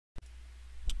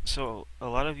So, a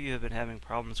lot of you have been having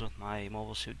problems with my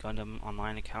Mobile Suit Gundam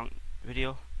Online account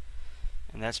video,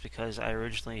 and that's because I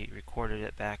originally recorded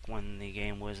it back when the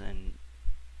game was in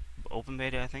open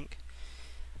beta, I think,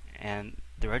 and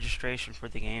the registration for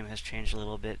the game has changed a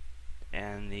little bit,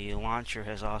 and the launcher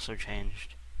has also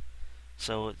changed.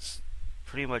 So it's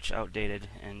pretty much outdated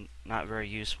and not very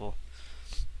useful,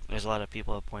 as a lot of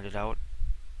people have pointed out.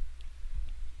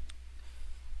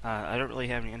 I don't really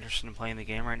have any interest in playing the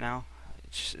game right now.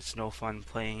 It's no fun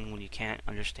playing when you can't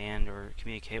understand or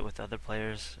communicate with other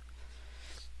players.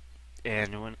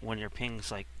 And when your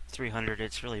ping's like 300,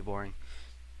 it's really boring.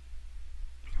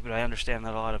 But I understand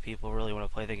that a lot of people really want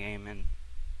to play the game, and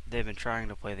they've been trying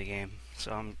to play the game.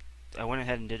 So I went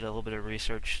ahead and did a little bit of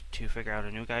research to figure out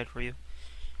a new guide for you.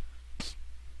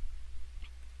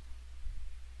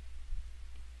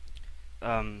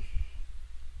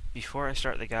 Before I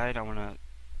start the guide, I want to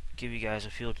give you guys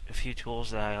a few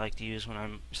tools that I like to use when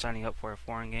I'm signing up for a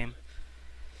foreign game.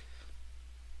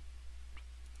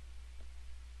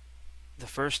 The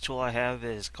first tool I have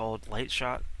is called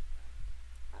Lightshot.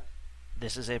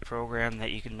 This is a program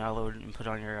that you can download and put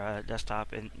on your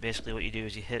desktop, and basically what you do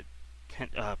is you hit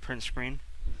print screen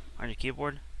on your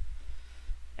keyboard,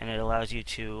 and it allows you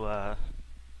to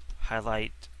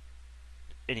highlight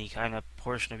any kind of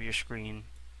portion of your screen,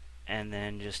 and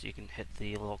then you can hit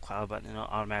the little cloud button and it'll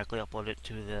automatically upload it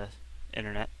to the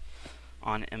internet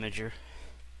on Imager.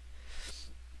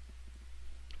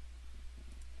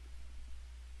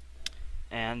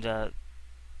 And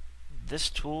this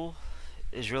tool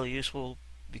is really useful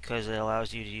because it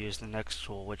allows you to use the next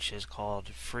tool, which is called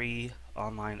Free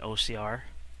Online OCR.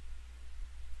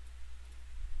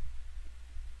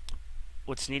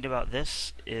 What's neat about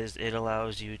this is it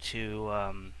allows you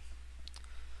to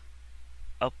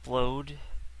upload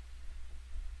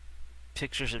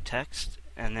pictures of text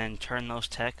and then turn those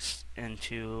texts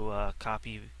into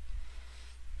copyable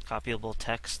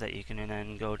text that you can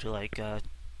then go to like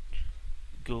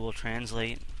Google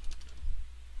Translate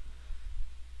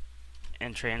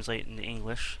and translate into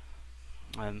English.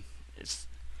 It's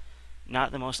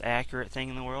not the most accurate thing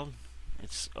in the world.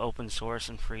 It's open source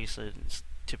and free, so it's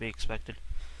to be expected.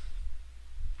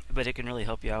 But it can really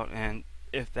help you out, and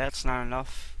if that's not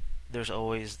enough, there's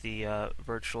always the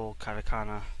virtual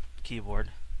katakana keyboard.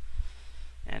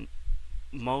 And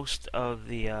most of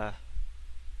the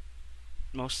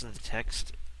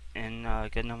text in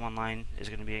Gundam Online is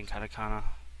going to be in katakana.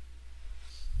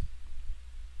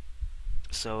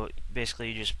 So basically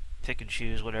you just pick and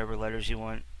choose whatever letters you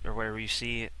want or whatever you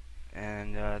see,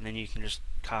 and then you can just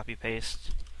copy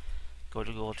paste, go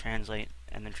to Google Translate,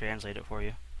 and then translate it for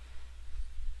you.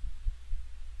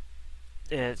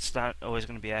 It's not always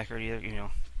going to be accurate either. You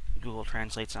know, Google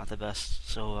Translate's not the best,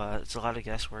 so it's a lot of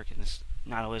guesswork and it's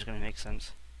not always going to make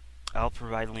sense. I'll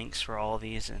provide links for all of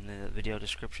these in the video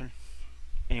description.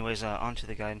 Anyways, on to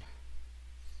the guide.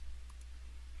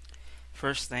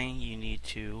 First thing, you need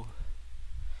to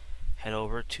head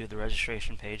over to the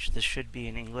registration page. This should be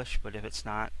in English, but if it's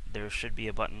not, there should be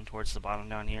a button towards the bottom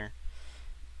down here.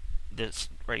 This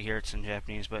right here, it's in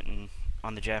Japanese, but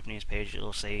on the Japanese page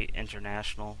it'll say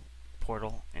International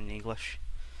Portal in English.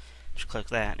 Just click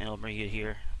that and it'll bring you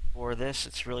here. For this,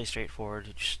 it's really straightforward.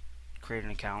 You just create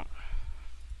an account.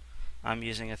 I'm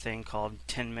using a thing called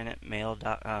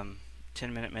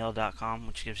 10minutemail.com,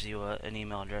 which gives you an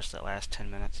email address that lasts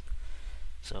 10 minutes.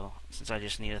 So since I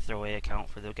just need a throwaway account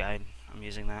for the guide, I'm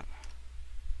using that.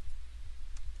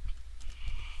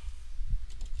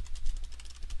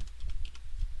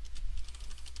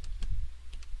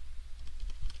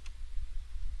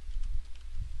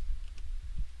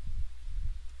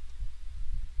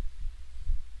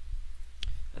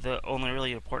 The only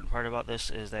really important part about this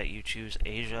is that you choose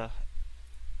Asia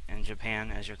and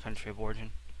Japan as your country of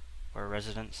origin or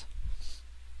residence.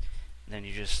 Then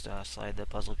you just slide the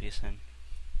puzzle piece in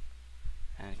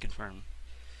and confirm.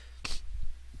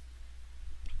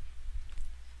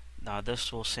 Now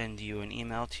this will send you an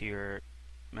email to your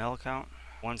mail account.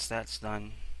 Once that's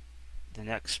done, the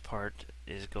next part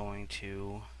is going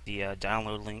to the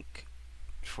download link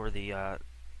for the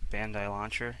Bandai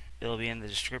Launcher. It'll be in the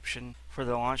description. For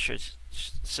the launcher, it's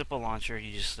simple launcher.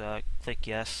 You just click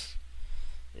yes.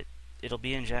 It'll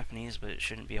be in Japanese, but it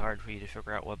shouldn't be hard for you to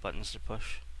figure out what buttons to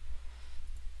push.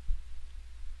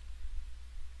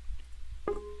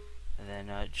 And then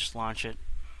just launch it.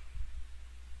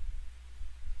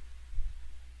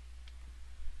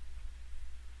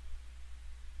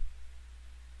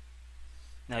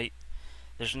 Now,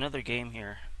 there's another game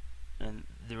here, and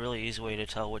the really easy way to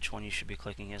tell which one you should be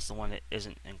clicking is the one that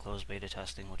isn't in closed beta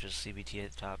testing, which is CBT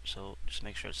at the top, so just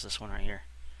make sure it's this one right here.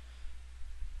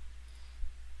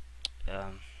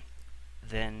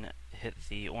 Then hit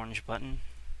the orange button,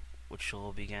 which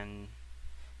will begin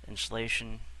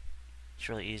installation. It's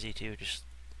really easy to just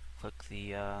click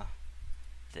the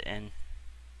N,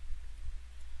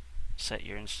 set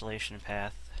your installation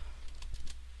path,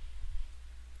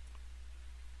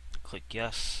 click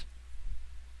yes,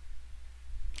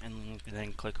 and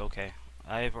then click OK.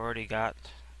 I've already got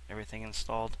everything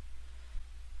installed.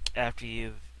 After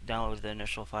you've downloaded the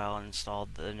initial file and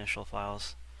installed the initial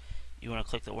files, you want to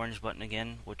click the orange button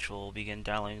again, which will begin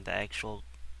downloading the actual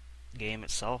game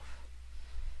itself.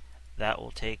 That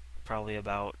will take probably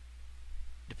about,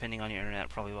 depending on your internet,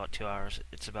 probably about 2 hours.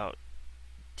 It's about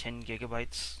 10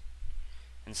 gigabytes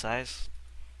in size.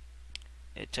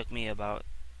 It took me about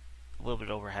a little bit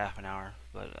over half an hour,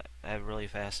 but I have really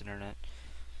fast internet.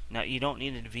 Now, you don't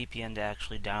need a VPN to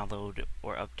actually download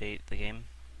or update the game,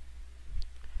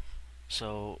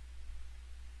 so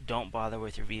don't bother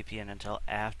with your VPN until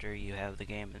after you have the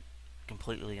game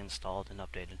completely installed and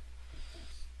updated.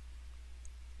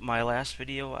 My last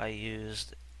video I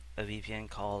used a VPN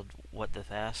called What the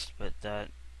Fast, but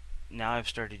now I've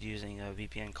started using a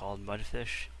VPN called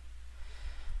Mudfish.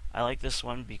 I like this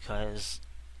one because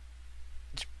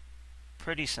it's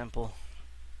pretty simple.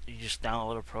 You just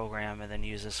download a program and then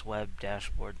use this web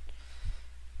dashboard.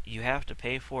 You have to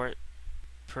pay for it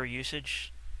per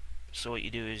usage, so what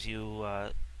you do is you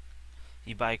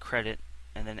buy credit,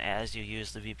 and then as you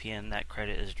use the VPN, that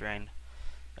credit is drained.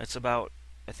 It's about,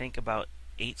 I think, about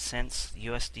 8 cents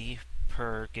USD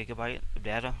per gigabyte of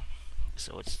data,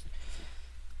 so it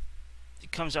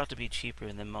comes out to be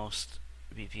cheaper than most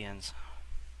VPNs.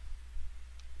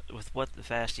 With What the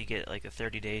Fast, you get like a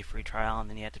 30-day free trial, and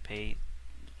then you have to pay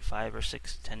 $5 or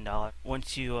 $6, $10.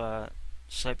 Once you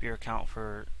set up your account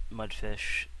for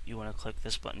Mudfish, you want to click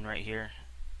this button right here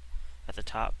at the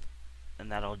top,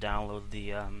 and that'll download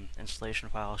the installation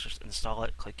files. Just install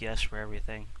it, click yes for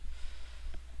everything,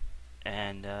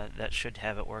 and that should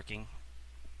have it working.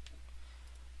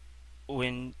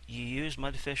 When you use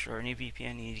Mudfish or any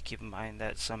VPN, you need to keep in mind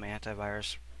that some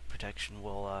antivirus protection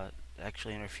will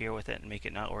actually interfere with it and make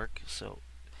it not work. So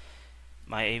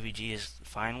my AVG is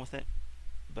fine with it,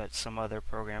 but some other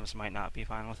programs might not be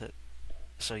fine with it,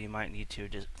 so you might need to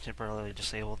temporarily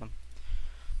disable them.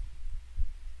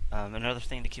 Another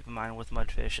thing to keep in mind with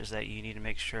Mudfish is that you need to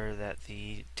make sure that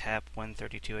the TAP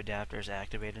 132 adapter is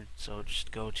activated. So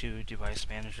just go to Device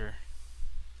Manager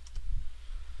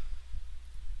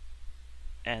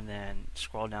and then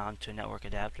scroll down to Network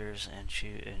Adapters and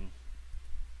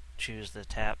choose the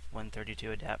TAP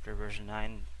 132 adapter version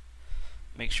 9.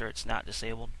 Make sure it's not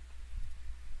disabled.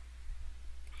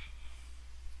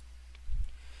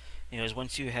 Anyways,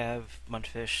 once you have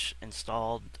Mudfish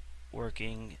installed,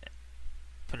 working,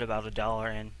 put about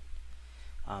 $1 in.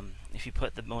 If you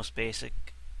put the most basic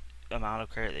amount of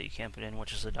credit that you can put in,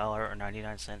 which is $1 or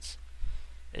 99 cents,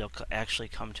 it'll actually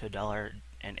come to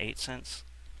 $1.08,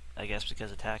 I guess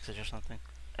because of taxes or something.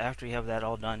 After you have that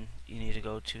all done, you need to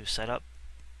go to Setup,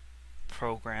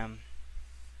 Program,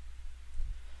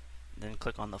 then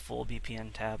click on the Full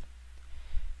VPN tab,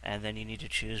 and then you need to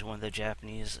choose one of the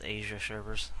Japanese Asia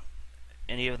servers.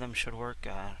 Any of them should work.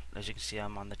 As you can see,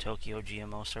 I'm on the Tokyo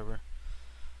GMO server.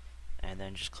 And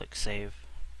then just click Save,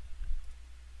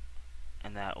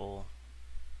 and that will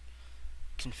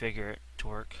configure it to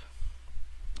work.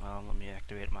 Let me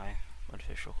activate my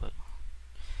Mudfish real quick.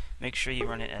 Make sure you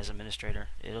run it as administrator.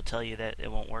 It'll tell you that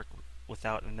it won't work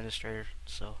without administrator,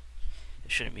 so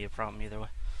it shouldn't be a problem either way.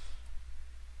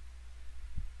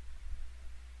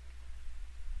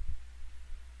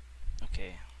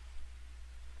 Okay.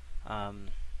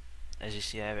 As you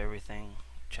see, I have everything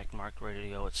check marked, ready to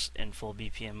go. It's in full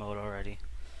VPN mode already.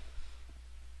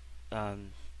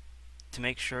 To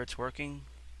make sure it's working,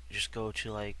 just go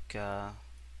to like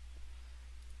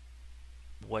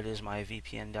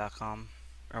whatismyvpn.com,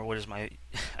 or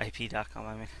whatismyip.com,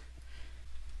 I mean.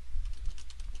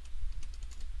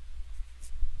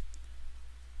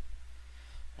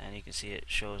 And you can see it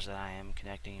shows that I am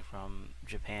connecting from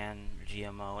Japan,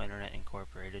 GMO Internet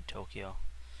Incorporated, Tokyo.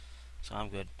 So I'm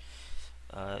good.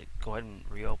 Go ahead and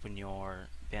reopen your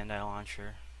Bandai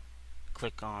Launcher.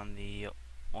 Click on the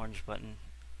orange button.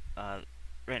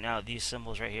 Right now, these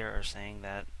symbols right here are saying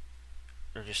that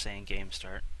they're just saying game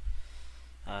start.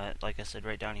 Like I said,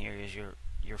 right down here is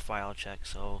your file check.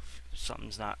 So if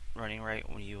something's not running right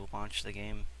when you launch the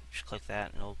game, just click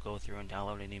that, and it'll go through and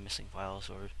download any missing files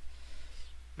or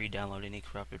re-download any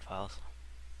corrupted files.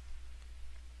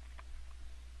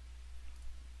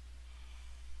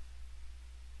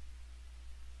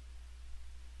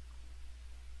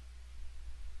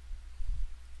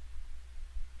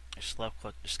 Just left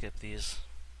click to skip these.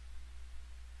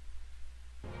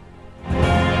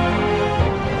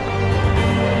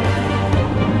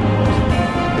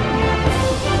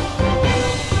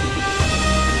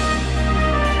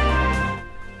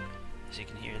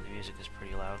 music is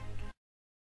pretty loud.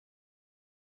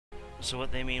 So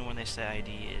what they mean when they say ID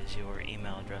is your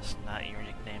email address, not your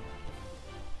nickname.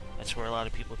 That's where a lot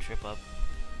of people trip up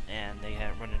and they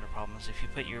run into problems. If you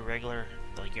put your regular,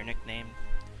 like your nickname,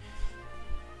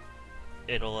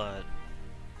 it'll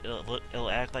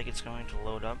act like it's going to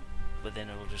load up, but then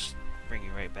it'll just bring you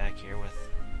right back here with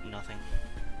nothing.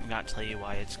 Not tell you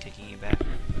why it's kicking you back.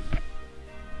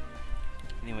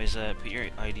 Anyways, put your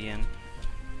ID in,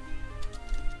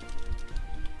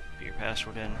 put your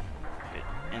password in, hit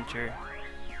enter,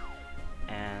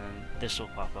 and this will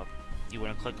pop up. You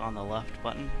want to click on the left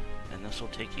button, and this will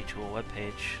take you to a web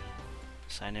page.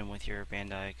 Sign in with your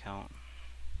Bandai account.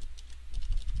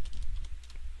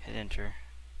 Hit enter.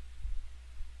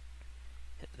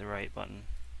 Hit the right button.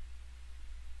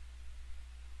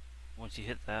 Once you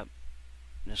hit that,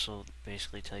 this will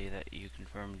basically tell you that you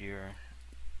confirmed your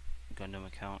Gundam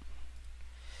account.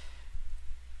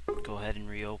 Go ahead and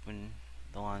reopen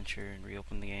the launcher and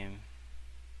reopen the game.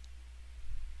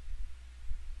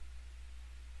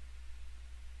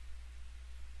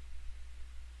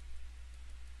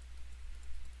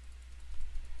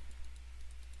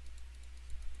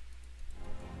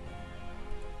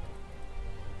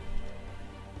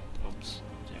 Oops,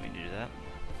 didn't mean to do that.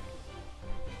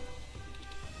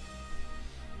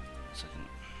 Second.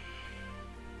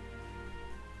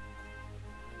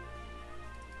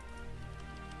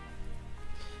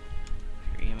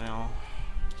 Your email,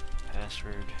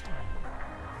 password,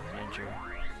 enter.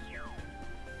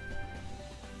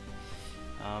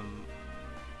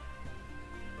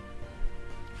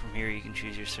 From here you can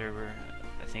choose your server.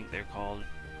 I think they're called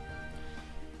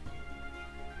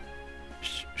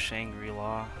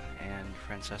Shangri-La and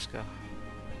Francesca.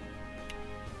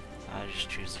 I just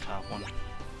choose the top one.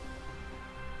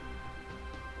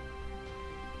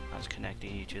 I was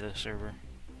connecting you to the server.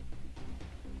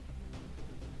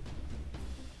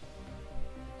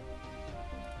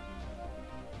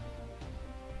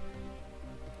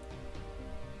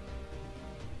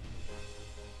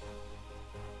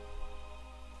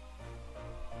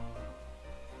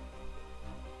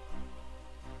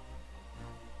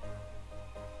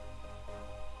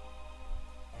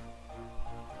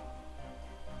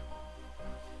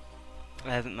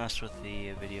 I haven't messed with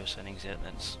the video settings yet,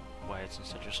 that's why it's in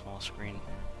such a small screen.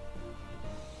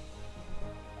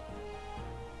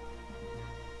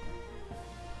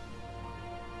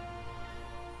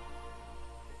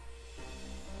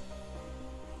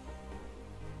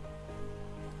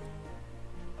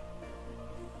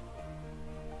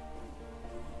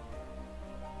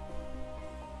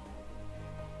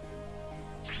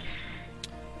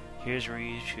 Here's where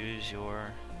you choose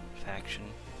your faction.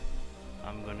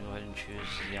 I'm going to go ahead and choose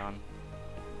Zeon.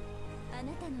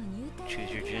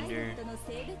 Choose your gender.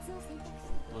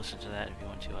 Listen to that if you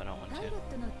want to, I don't want to.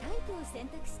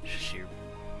 Just your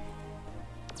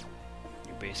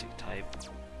basic type.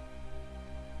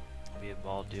 I'll be a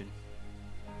bald dude.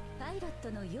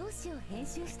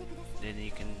 Then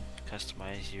you can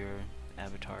customize your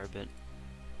avatar a bit.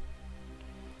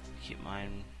 Keep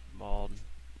mine bald.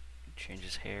 Change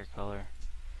his hair color.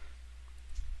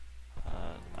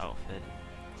 Outfit,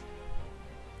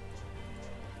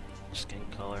 skin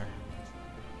color,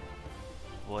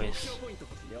 voice,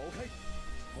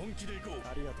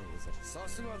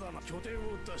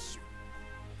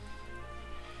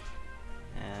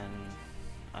 and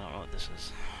I don't know what this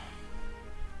is.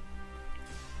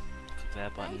 Click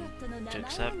that button to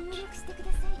accept.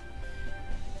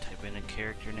 Type in a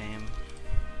character name.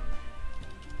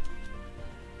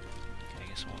 Okay, I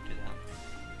guess I won't do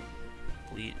that.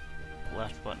 Delete.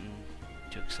 Left button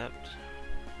to accept.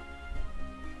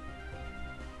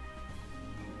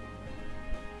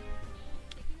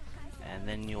 And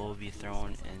then you'll be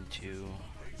thrown into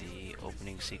the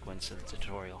opening sequence of the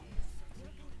tutorial.